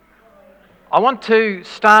I want to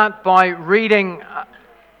start by reading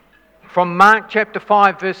from Mark chapter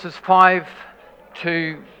 5, verses 5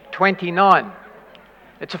 to 29.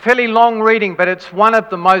 It's a fairly long reading, but it's one of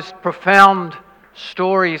the most profound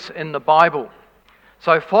stories in the Bible.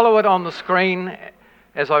 So follow it on the screen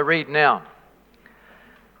as I read now.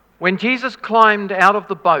 When Jesus climbed out of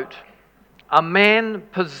the boat, a man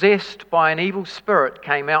possessed by an evil spirit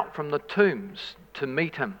came out from the tombs to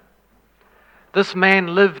meet him. This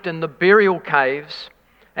man lived in the burial caves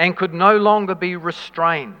and could no longer be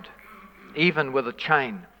restrained, even with a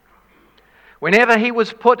chain. Whenever he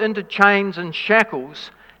was put into chains and shackles,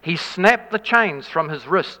 he snapped the chains from his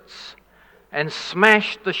wrists and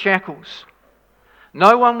smashed the shackles.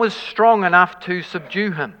 No one was strong enough to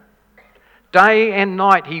subdue him. Day and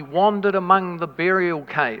night he wandered among the burial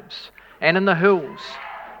caves and in the hills,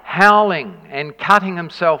 howling and cutting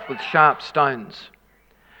himself with sharp stones.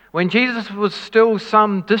 When Jesus was still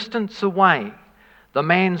some distance away, the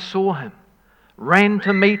man saw him, ran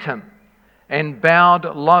to meet him, and bowed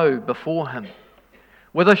low before him.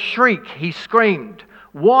 With a shriek, he screamed,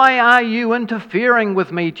 "Why are you interfering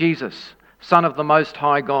with me, Jesus, Son of the Most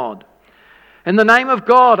High God? In the name of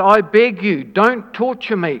God, I beg you, don't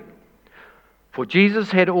torture me." For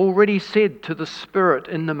Jesus had already said to the spirit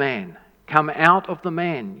in the man, "Come out of the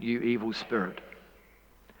man, you evil spirit."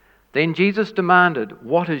 Then Jesus demanded,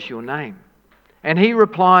 "What is your name?" And he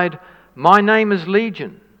replied, "My name is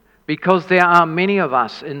Legion, because there are many of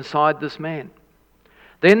us inside this man."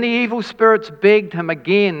 Then the evil spirits begged him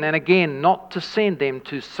again and again not to send them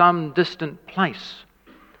to some distant place.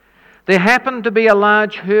 There happened to be a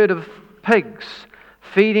large herd of pigs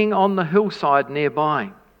feeding on the hillside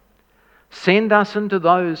nearby. "Send us into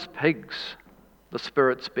those pigs," the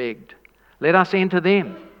spirits begged. "Let us enter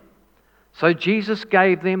them." So Jesus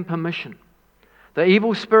gave them permission. The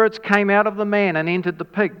evil spirits came out of the man and entered the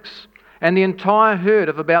pigs, and the entire herd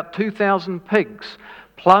of about 2,000 pigs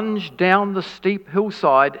plunged down the steep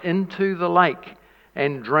hillside into the lake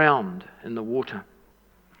and drowned in the water.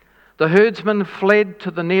 The herdsmen fled to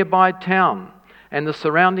the nearby town and the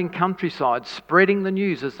surrounding countryside, spreading the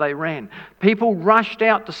news as they ran. People rushed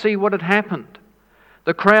out to see what had happened.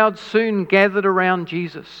 The crowd soon gathered around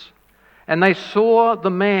Jesus, and they saw the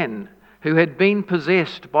man who had been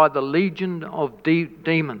possessed by the legion of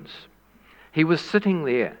demons. He was sitting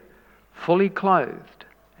there, fully clothed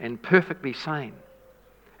and perfectly sane.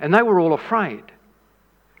 And they were all afraid.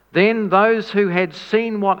 Then those who had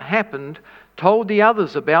seen what happened told the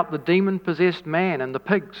others about the demon-possessed man and the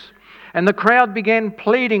pigs. And the crowd began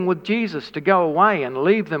pleading with Jesus to go away and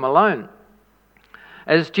leave them alone.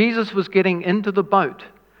 As Jesus was getting into the boat,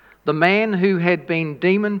 the man who had been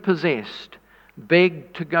demon-possessed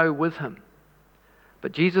begged to go with him.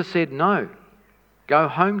 But Jesus said, "No, go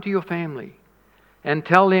home to your family and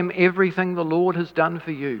tell them everything the Lord has done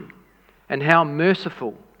for you and how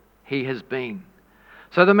merciful He has been."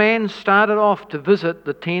 So the man started off to visit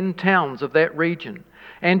the 10 towns of that region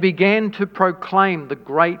and began to proclaim the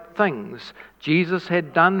great things Jesus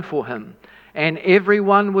had done for him, and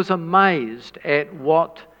everyone was amazed at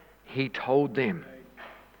what he told them.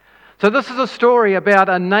 So this is a story about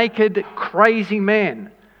a naked, crazy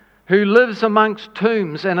man who lives amongst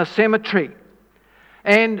tombs in a cemetery.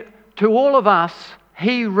 And to all of us,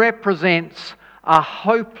 he represents a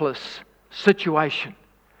hopeless situation.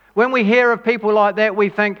 When we hear of people like that, we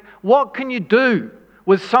think, what can you do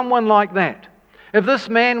with someone like that? If this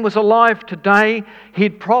man was alive today,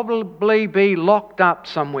 he'd probably be locked up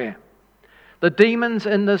somewhere. The demons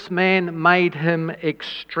in this man made him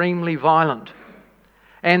extremely violent,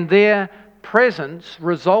 and their presence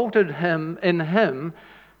resulted in him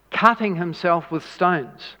cutting himself with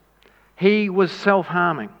stones. He was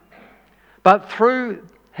self-harming. But through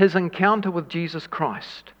his encounter with Jesus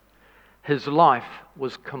Christ, his life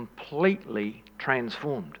was completely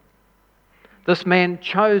transformed. This man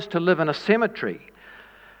chose to live in a cemetery,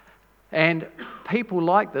 and people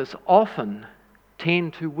like this often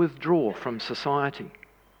tend to withdraw from society.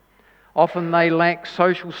 Often they lack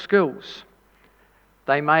social skills.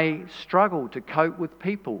 They may struggle to cope with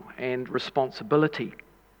people and responsibility.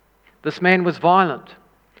 This man was violent.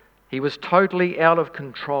 He was totally out of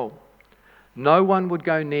control. No one would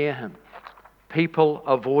go near him. People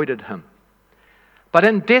avoided him. But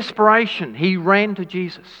in desperation, he ran to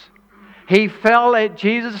Jesus. He fell at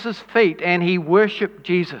Jesus' feet and he worshipped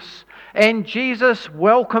Jesus. And Jesus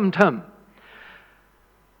welcomed him.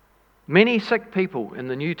 Many sick people in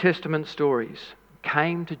the New Testament stories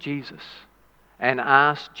came to Jesus and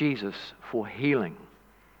asked Jesus for healing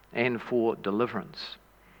and for deliverance.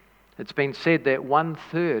 It's been said that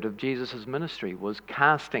 1/3 of Jesus' ministry was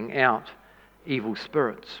casting out evil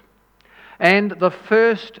spirits. And the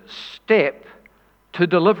first step to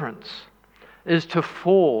deliverance is to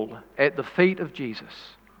fall at the feet of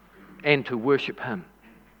Jesus and to worship Him.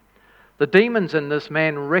 The demons in this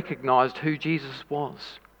man recognized who Jesus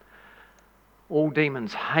was. All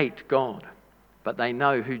demons hate God, but they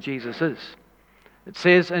know who Jesus is. It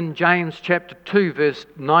says in James chapter 2, verse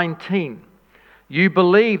 19, "You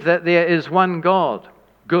believe that there is one God.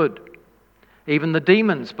 Good. Even the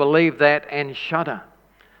demons believe that and shudder."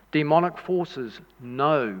 Demonic forces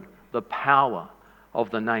know the power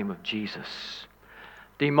of the name of Jesus.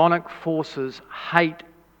 Demonic forces hate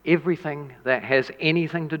everything that has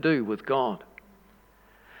anything to do with God.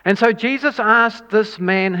 And so Jesus asked this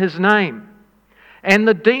man his name, and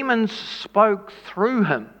the demons spoke through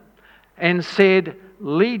him and said,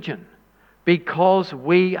 "Legion, because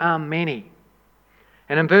we are many."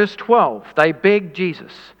 And in verse 12, they begged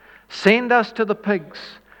Jesus, "Send us to the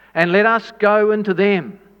pigs and let us go into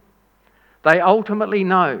them." They ultimately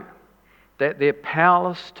know that they're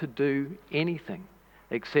powerless to do anything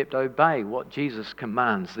except obey what Jesus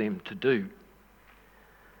commands them to do.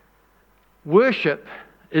 Worship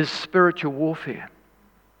is spiritual warfare.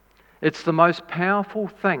 It's the most powerful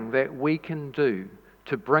thing that we can do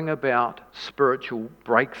to bring about spiritual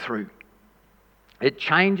breakthrough. It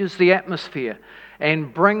changes the atmosphere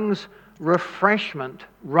and brings refreshment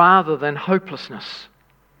rather than hopelessness.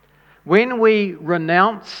 When we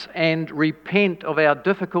renounce and repent of our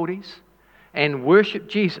difficulties and worship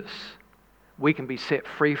Jesus, we can be set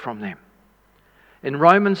free from them. In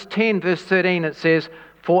Romans 10 verse 13 it says,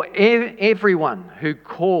 "For everyone who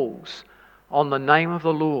calls on the name of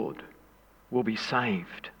the Lord will be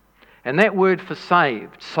saved." And that word for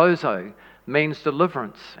saved, sozo, means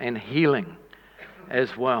deliverance and healing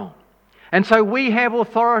as well. And so we have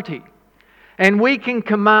authority, and we can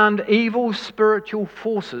command evil spiritual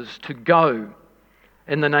forces to go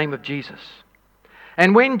in the name of Jesus.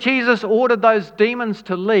 And when Jesus ordered those demons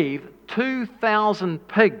to leave, 2,000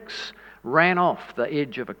 pigs ran off the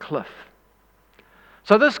edge of a cliff.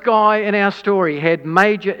 So this guy in our story had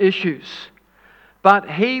major issues, but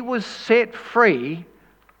he was set free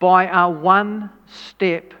by a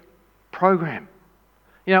one-step program.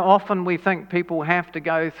 You know, often we think people have to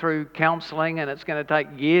go through counselling and it's going to take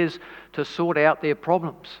years to sort out their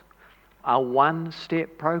problems. A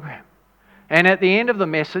one-step program. And at the end of the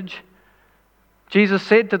message, Jesus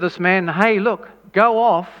said to this man, "Hey, look, go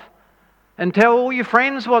off and tell all your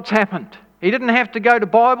friends what's happened." He didn't have to go to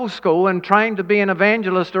Bible school and train to be an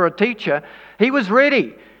evangelist or a teacher. He was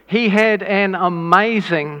ready. He had an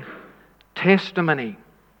amazing testimony.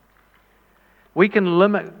 We can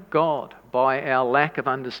limit God by our lack of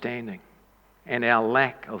understanding and our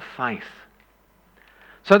lack of faith.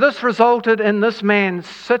 So this resulted in this man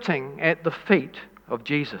sitting at the feet of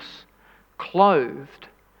Jesus, clothed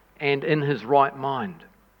and in his right mind.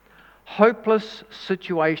 Hopeless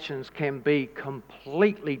situations can be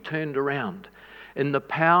completely turned around in the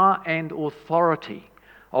power and authority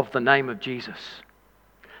of the name of Jesus.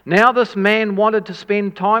 Now this man wanted to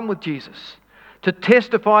spend time with Jesus, to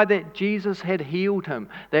testify that Jesus had healed him,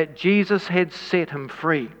 that Jesus had set him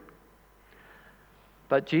free.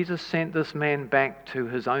 But Jesus sent this man back to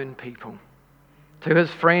his own people, to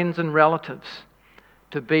his friends and relatives,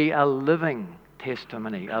 to be a living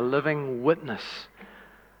testimony, a living witness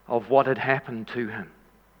of what had happened to him.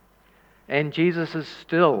 And Jesus is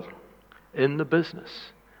still in the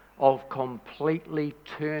business of completely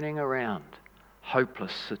turning around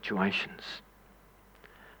hopeless situations.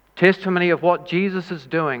 Testimony of what Jesus is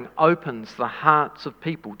doing opens the hearts of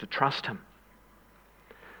people to trust Him.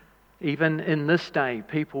 Even in this day,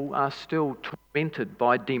 people are still tormented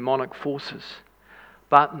by demonic forces.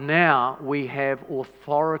 But now we have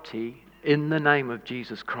authority in the name of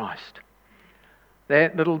Jesus Christ.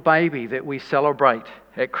 That little baby that we celebrate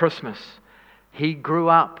at Christmas, he grew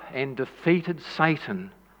up and defeated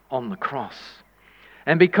Satan on the cross.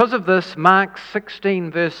 And because of this, Mark 16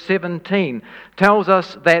 verse 17 tells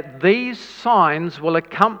us that these signs will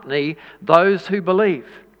accompany those who believe.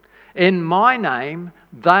 In my name,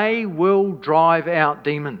 they will drive out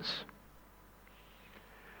demons.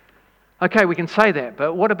 Okay, we can say that,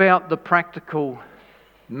 but what about the practical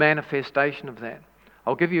manifestation of that?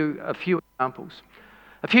 I'll give you a few examples.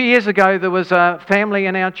 A few years ago, there was a family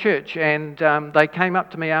in our church, and they came up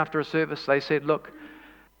to me after a service. They said, "Look,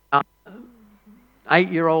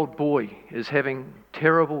 8-year-old boy is having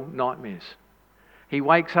terrible nightmares. He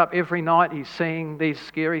wakes up every night, he's seeing these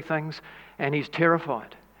scary things, and he's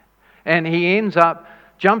terrified. And he ends up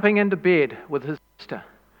jumping into bed with his sister,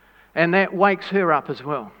 and that wakes her up as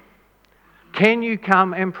well. Can you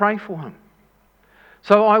come and pray for him?"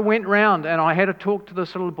 So I went round and I had a talk to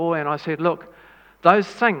this little boy and I said, look, those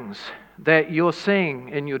things that you're seeing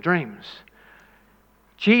in your dreams,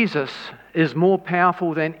 Jesus is more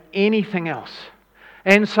powerful than anything else.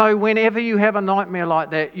 And so whenever you have a nightmare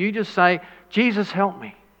like that, you just say, Jesus, help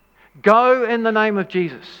me. Go in the name of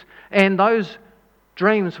Jesus. And those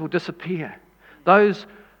dreams will disappear. Those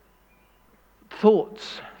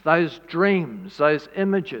thoughts, those dreams, those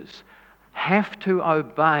images have to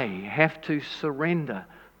obey, have to surrender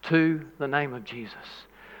to the name of Jesus.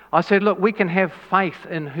 I said, look, we can have faith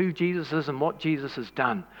in who Jesus is and what Jesus has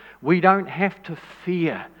done. We don't have to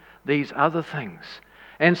fear these other things.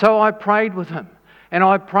 And so I prayed with him, and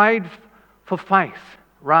I prayed for faith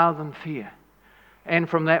rather than fear. And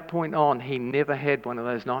from that point on, he never had one of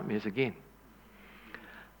those nightmares again.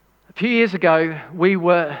 A few years ago, we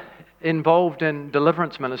were involved in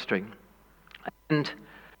deliverance ministry. And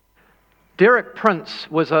Derek Prince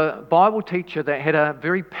was a Bible teacher that had a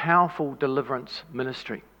very powerful deliverance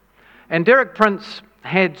ministry. And Derek Prince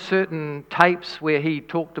had certain tapes where he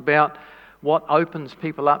talked about what opens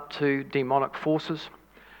people up to demonic forces.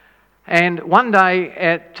 And one day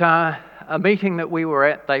at a meeting that we were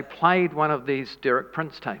at, they played one of these Derek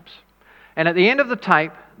Prince tapes. And at the end of the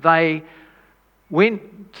tape, they went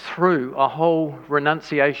through a whole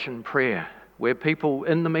renunciation prayer where people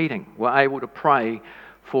in the meeting were able to pray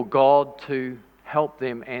for God to help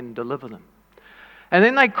them and deliver them. And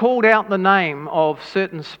then they called out the name of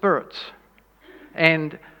certain spirits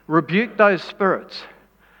and rebuked those spirits.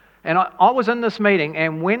 And I was in this meeting,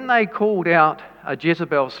 and when they called out a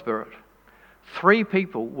Jezebel spirit, 3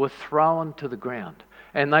 people were thrown to the ground,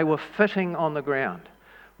 and they were fitting on the ground,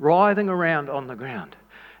 writhing around on the ground.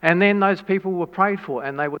 And then those people were prayed for,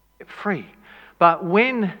 and they were set free. But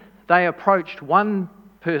when they approached one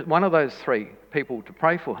of those 3 people to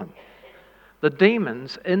pray for him, the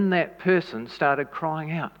demons in that person started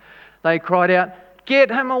crying out. They cried out,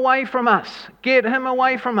 "Get him away from us! Get him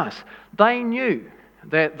away from us!" They knew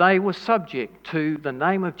that they were subject to the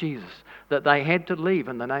name of Jesus, that they had to leave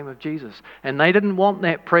in the name of Jesus. And they didn't want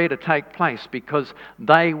that prayer to take place because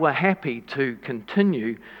they were happy to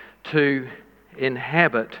continue to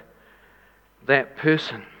inhabit that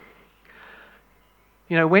person.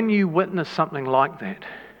 You know, when you witness something like that,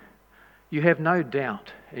 you have no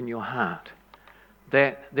doubt in your heart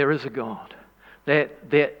that there is a God, that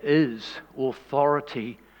there is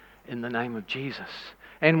authority in the name of Jesus.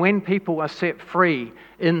 And when people are set free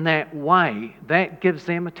in that way, that gives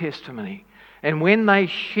them a testimony. And when they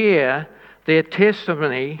share their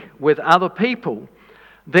testimony with other people,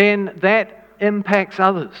 then that impacts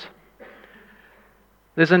others.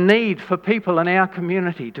 There's a need for people in our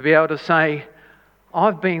community to be able to say,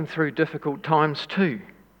 I've been through difficult times too,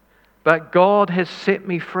 but God has set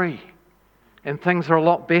me free and things are a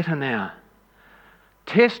lot better now.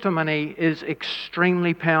 Testimony is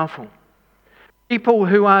extremely powerful. People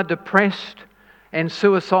who are depressed and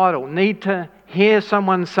suicidal need to hear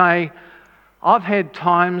someone say, I've had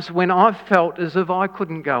times when I've felt as if I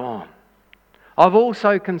couldn't go on. I've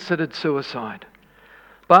also considered suicide.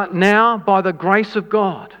 But now, by the grace of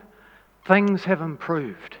God, things have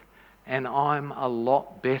improved and I'm a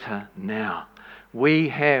lot better now. We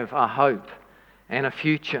have a hope and a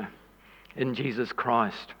future in Jesus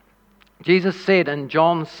Christ. Jesus said in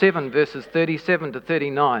John 7 verses 37 to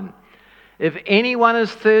 39, if anyone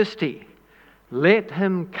is thirsty, let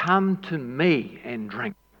him come to me and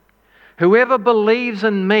drink. Whoever believes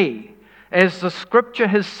in me, as the scripture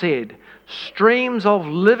has said, streams of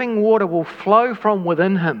living water will flow from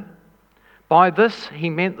within him. By this he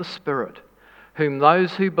meant the Spirit, whom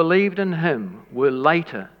those who believed in him were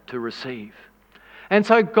later to receive. And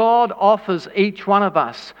so God offers each one of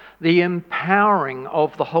us the empowering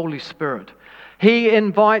of the Holy Spirit. He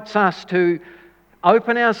invites us to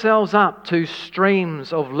open ourselves up to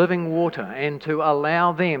streams of living water and to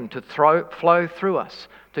allow them to flow through us,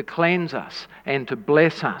 to cleanse us and to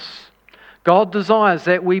bless us. God desires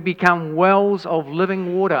that we become wells of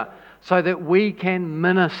living water so that we can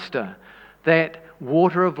minister that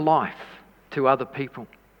water of life to other people.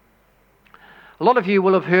 A lot of you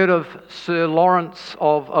will have heard of Sir Lawrence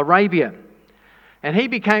of Arabia, and he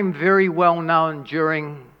became very well known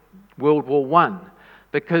during World War I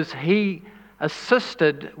because he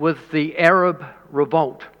assisted with the Arab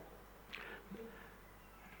revolt.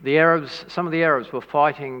 Some of the Arabs were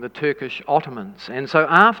fighting the Turkish Ottomans, and so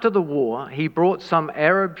after the war he brought some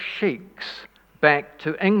Arab sheikhs back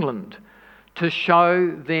to England to show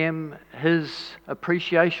them his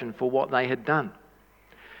appreciation for what they had done.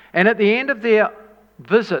 And at the end of their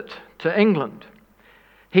visit to England,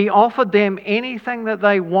 he offered them anything that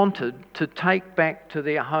they wanted to take back to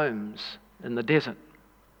their homes in the desert.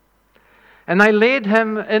 And they led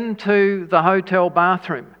him into the hotel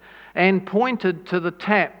bathroom and pointed to the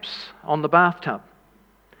taps on the bathtub.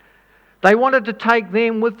 They wanted to take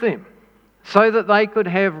them with them so that they could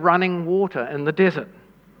have running water in the desert.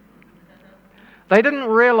 They didn't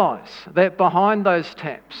realize that behind those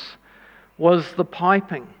taps was the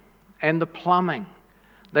piping and the plumbing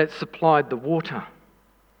that supplied the water.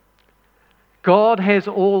 God has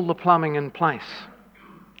all the plumbing in place.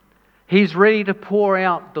 He's ready to pour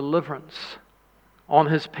out deliverance on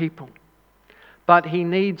His people. But He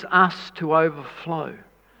needs us to overflow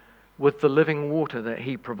with the living water that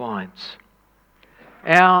He provides.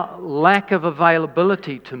 Our lack of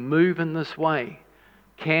availability to move in this way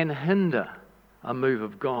can hinder a move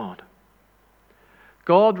of God.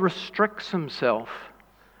 God restricts Himself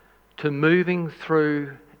to moving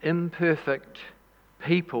through imperfect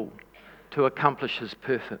people to accomplish His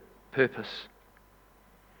purpose.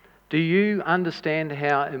 Do you understand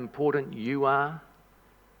how important you are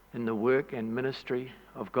in the work and ministry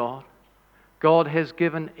of God? God has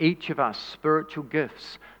given each of us spiritual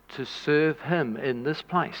gifts to serve Him in this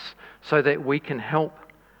place so that we can help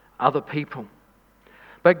other people.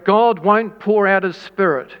 But God won't pour out His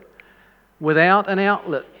Spirit without an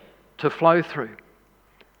outlet to flow through.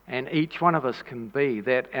 And each one of us can be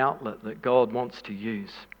that outlet that God wants to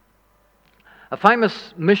use. A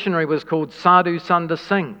famous missionary was called Sadhu Sundar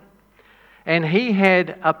Singh. And he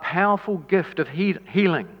had a powerful gift of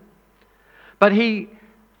healing. But he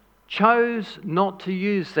chose not to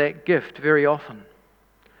use that gift very often,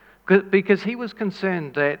 because he was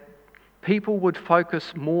concerned that people would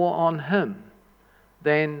focus more on him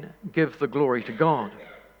than give the glory to God.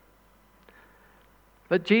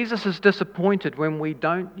 But Jesus is disappointed when we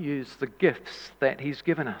don't use the gifts that He's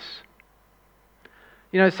given us.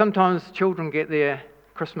 You know, sometimes children get their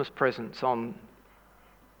Christmas presents on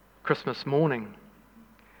Christmas morning,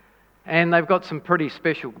 and they've got some pretty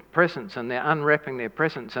special presents, and they're unwrapping their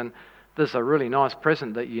presents, and there's a really nice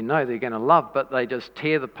present that you know they're going to love, but they just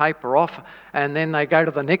tear the paper off, and then they go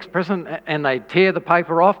to the next present and they tear the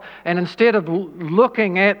paper off, and instead of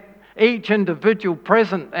looking at each individual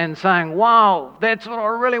present and saying, wow, that's what I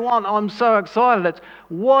really want, I'm so excited, it's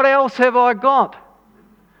what else have I got?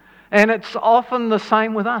 And it's often the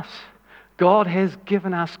same with us. God has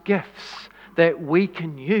given us gifts that we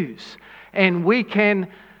can use, and we can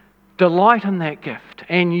delight in that gift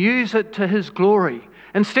and use it to His glory.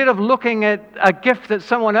 Instead of looking at a gift that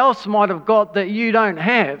someone else might have got that you don't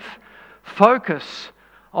have, focus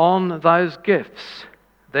on those gifts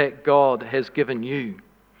that God has given you.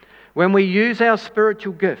 When we use our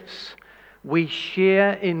spiritual gifts, we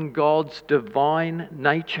share in God's divine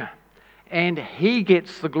nature, and He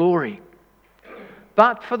gets the glory.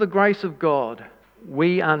 But for the grace of God,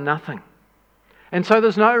 we are nothing. And so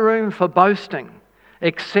there's no room for boasting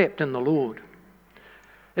except in the Lord.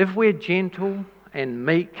 If we're gentle and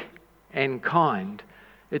meek and kind,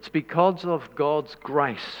 it's because of God's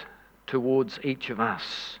grace towards each of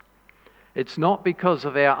us. It's not because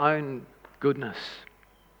of our own goodness.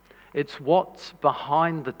 It's what's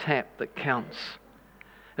behind the tap that counts.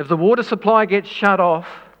 If the water supply gets shut off,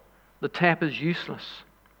 the tap is useless.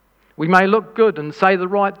 We may look good and say the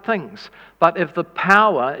right things, but if the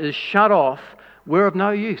power is shut off, we're of no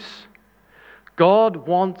use. God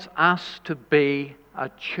wants us to be a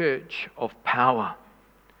church of power.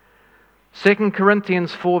 2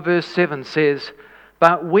 Corinthians 4 verse 7 says,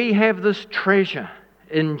 "But we have this treasure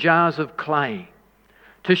in jars of clay,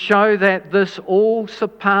 to show that this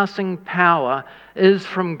all-surpassing power is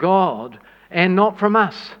from God and not from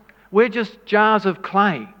us." We're just jars of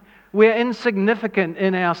clay. We're insignificant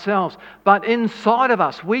in ourselves, but inside of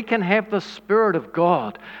us we can have the Spirit of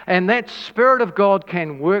God, and that Spirit of God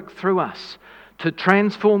can work through us to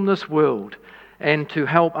transform this world and to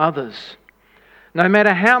help others. No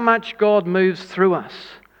matter how much God moves through us,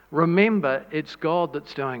 remember it's God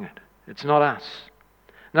that's doing it. It's not us.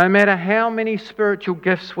 No matter how many spiritual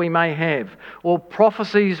gifts we may have or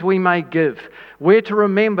prophecies we may give, we're to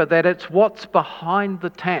remember that it's what's behind the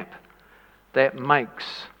tap that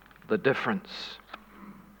makes the difference.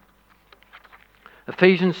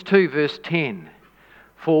 Ephesians 2 verse 10,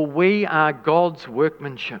 "For we are God's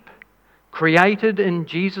workmanship, created in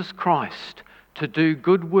Jesus Christ to do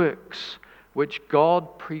good works, which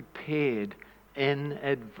God prepared in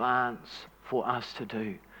advance for us to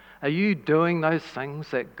do." Are you doing those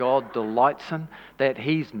things that God delights in, that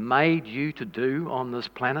He's made you to do on this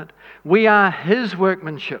planet? We are His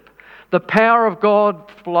workmanship. The power of God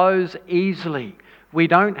flows easily. We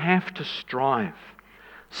don't have to strive.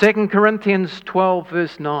 2 Corinthians 12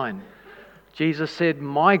 verse 9, Jesus said,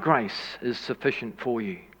 "My grace is sufficient for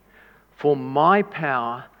you, for my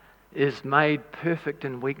power is made perfect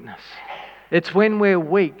in weakness. It's when we're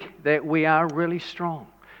weak that we are really strong.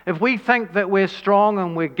 If we think that we're strong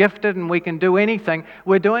and we're gifted and we can do anything,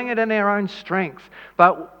 we're doing it in our own strength.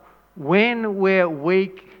 But when we're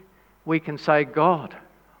weak, we can say, God,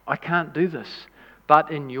 I can't do this.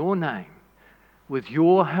 But in your name, with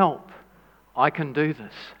your help, I can do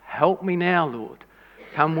this. Help me now, Lord.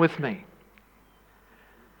 Come with me.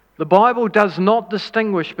 The Bible does not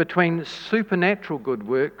distinguish between supernatural good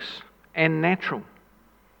works and natural.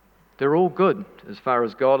 They're all good as far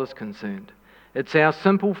as God is concerned. It's our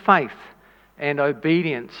simple faith and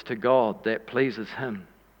obedience to God that pleases Him.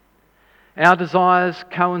 Our desires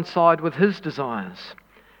coincide with His desires,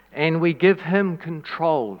 and we give Him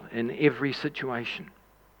control in every situation.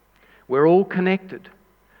 We're all connected,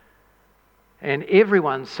 and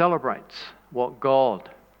everyone celebrates what God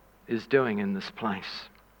is doing in this place.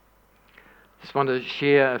 Just want to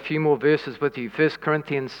share a few more verses with you. 1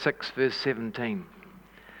 Corinthians 6, verse 17.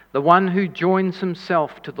 The one who joins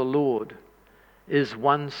himself to the Lord is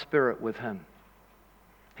one spirit with Him.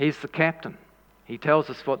 He's the captain. He tells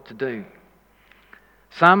us what to do.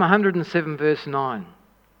 Psalm 107, verse 9.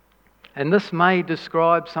 And this may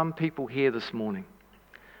describe some people here this morning.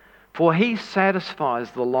 For He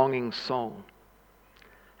satisfies the longing soul,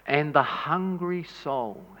 and the hungry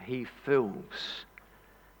soul He fills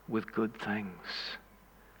with good things.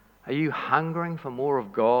 Are you hungering for more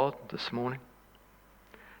of God this morning?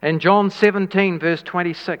 In John 17, verse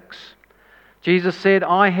 26, Jesus said,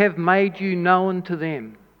 I have made you known to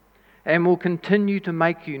them and will continue to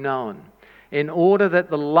make you known, in order that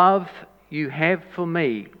the love you have for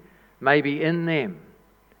me may be in them,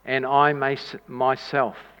 and I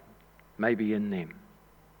myself may be in them.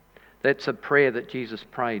 That's a prayer that Jesus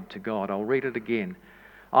prayed to God. I'll read it again.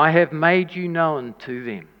 I have made you known to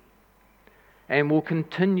them and will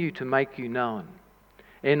continue to make you known,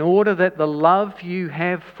 in order that the love you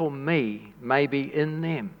have for me may be in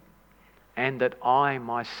them, and that I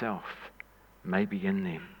myself may be in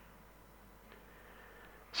them.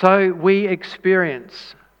 So we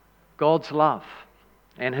experience God's love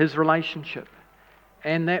and His relationship,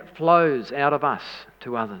 and that flows out of us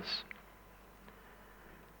to others.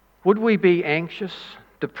 Would we be anxious,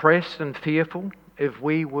 depressed and fearful if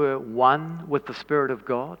we were one with the Spirit of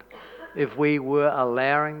God? If we were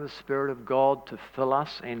allowing the Spirit of God to fill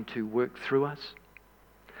us and to work through us?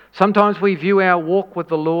 Sometimes we view our walk with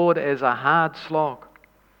the Lord as a hard slog.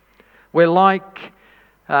 We're like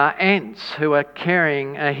ants who are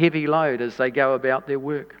carrying a heavy load as they go about their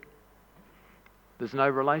work. There's no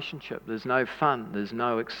relationship, there's no fun, there's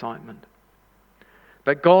no excitement.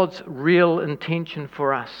 But God's real intention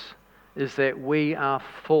for us is that we are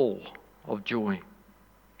full of joy.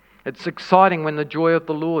 It's exciting when the joy of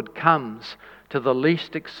the Lord comes to the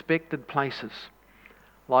least expected places,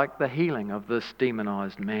 like the healing of this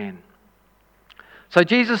demonized man. So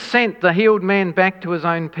Jesus sent the healed man back to his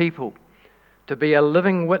own people to be a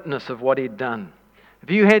living witness of what he'd done.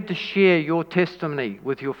 If you had to share your testimony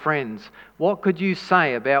with your friends, what could you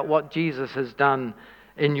say about what Jesus has done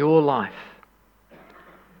in your life?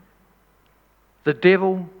 The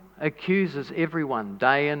devil accuses everyone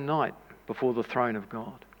day and night before the throne of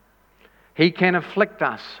God. He can afflict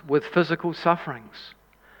us with physical sufferings,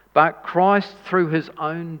 but Christ, through His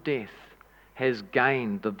own death, has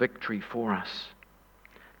gained the victory for us.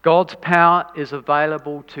 God's power is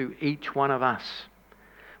available to each one of us.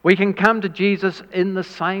 We can come to Jesus in the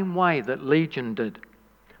same way that Legion did,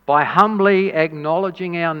 by humbly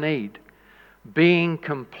acknowledging our need, being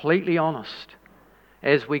completely honest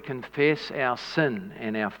as we confess our sin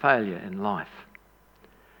and our failure in life.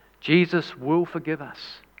 Jesus will forgive us,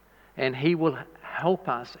 and He will help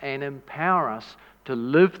us and empower us to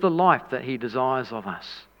live the life that He desires of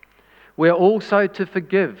us. We're also to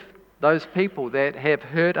forgive those people that have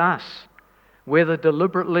hurt us, whether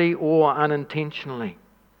deliberately or unintentionally.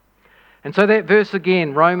 And so that verse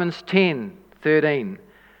again, Romans 10:13,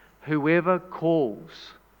 whoever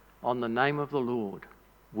calls on the name of the Lord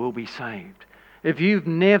will be saved. If you've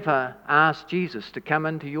never asked Jesus to come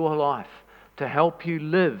into your life to help you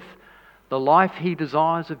live the life He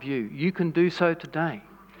desires of you, you can do so today.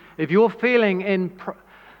 If you're feeling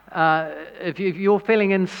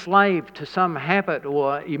enslaved to some habit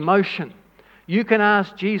or emotion, you can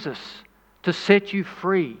ask Jesus to set you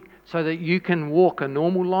free so that you can walk a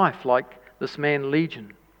normal life like this man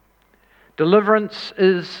Legion. Deliverance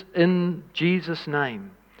is in Jesus'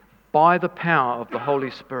 name by the power of the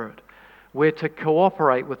Holy Spirit. We're to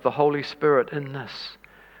cooperate with the Holy Spirit in this.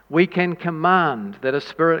 We can command that a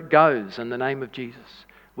spirit goes in the name of Jesus.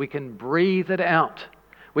 We can breathe it out.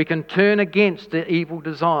 We can turn against the evil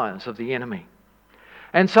desires of the enemy.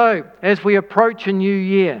 And so, as we approach a new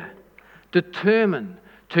year, determine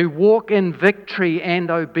to walk in victory and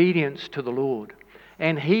obedience to the Lord,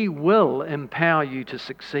 and He will empower you to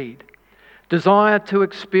succeed. Desire to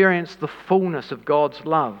experience the fullness of God's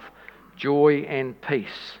love, joy and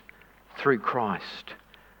peace through Christ.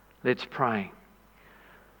 Let's pray.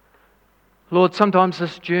 Lord, sometimes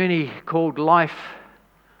this journey called life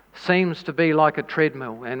seems to be like a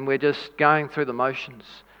treadmill and we're just going through the motions.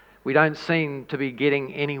 We don't seem to be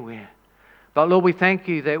getting anywhere. But Lord, we thank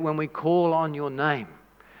you that when we call on your name,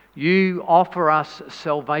 you offer us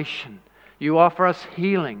salvation, you offer us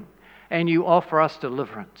healing, and you offer us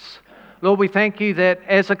deliverance. Lord, we thank you that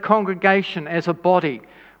as a congregation, as a body,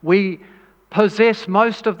 we possess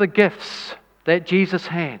most of the gifts that Jesus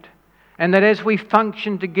had. And that as we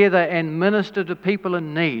function together and minister to people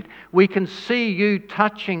in need, we can see you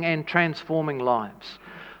touching and transforming lives.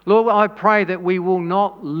 Lord, I pray that we will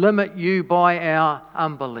not limit you by our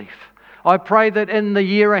unbelief. I pray that in the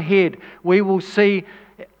year ahead, we will see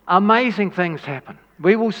amazing things happen.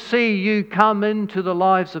 We will see you come into the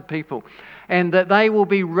lives of people and that they will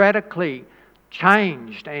be radically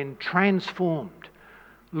changed and transformed.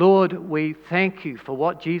 Lord, we thank you for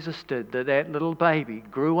what Jesus did, that little baby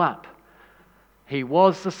grew up. He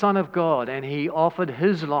was the Son of God and He offered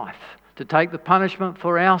His life to take the punishment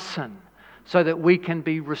for our sin so that we can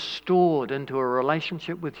be restored into a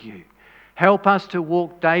relationship with you. Help us to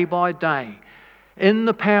walk day by day in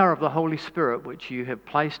the power of the Holy Spirit which you have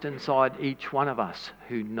placed inside each one of us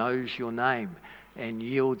who knows your name and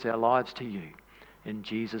yields our lives to you. In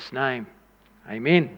Jesus' name, amen.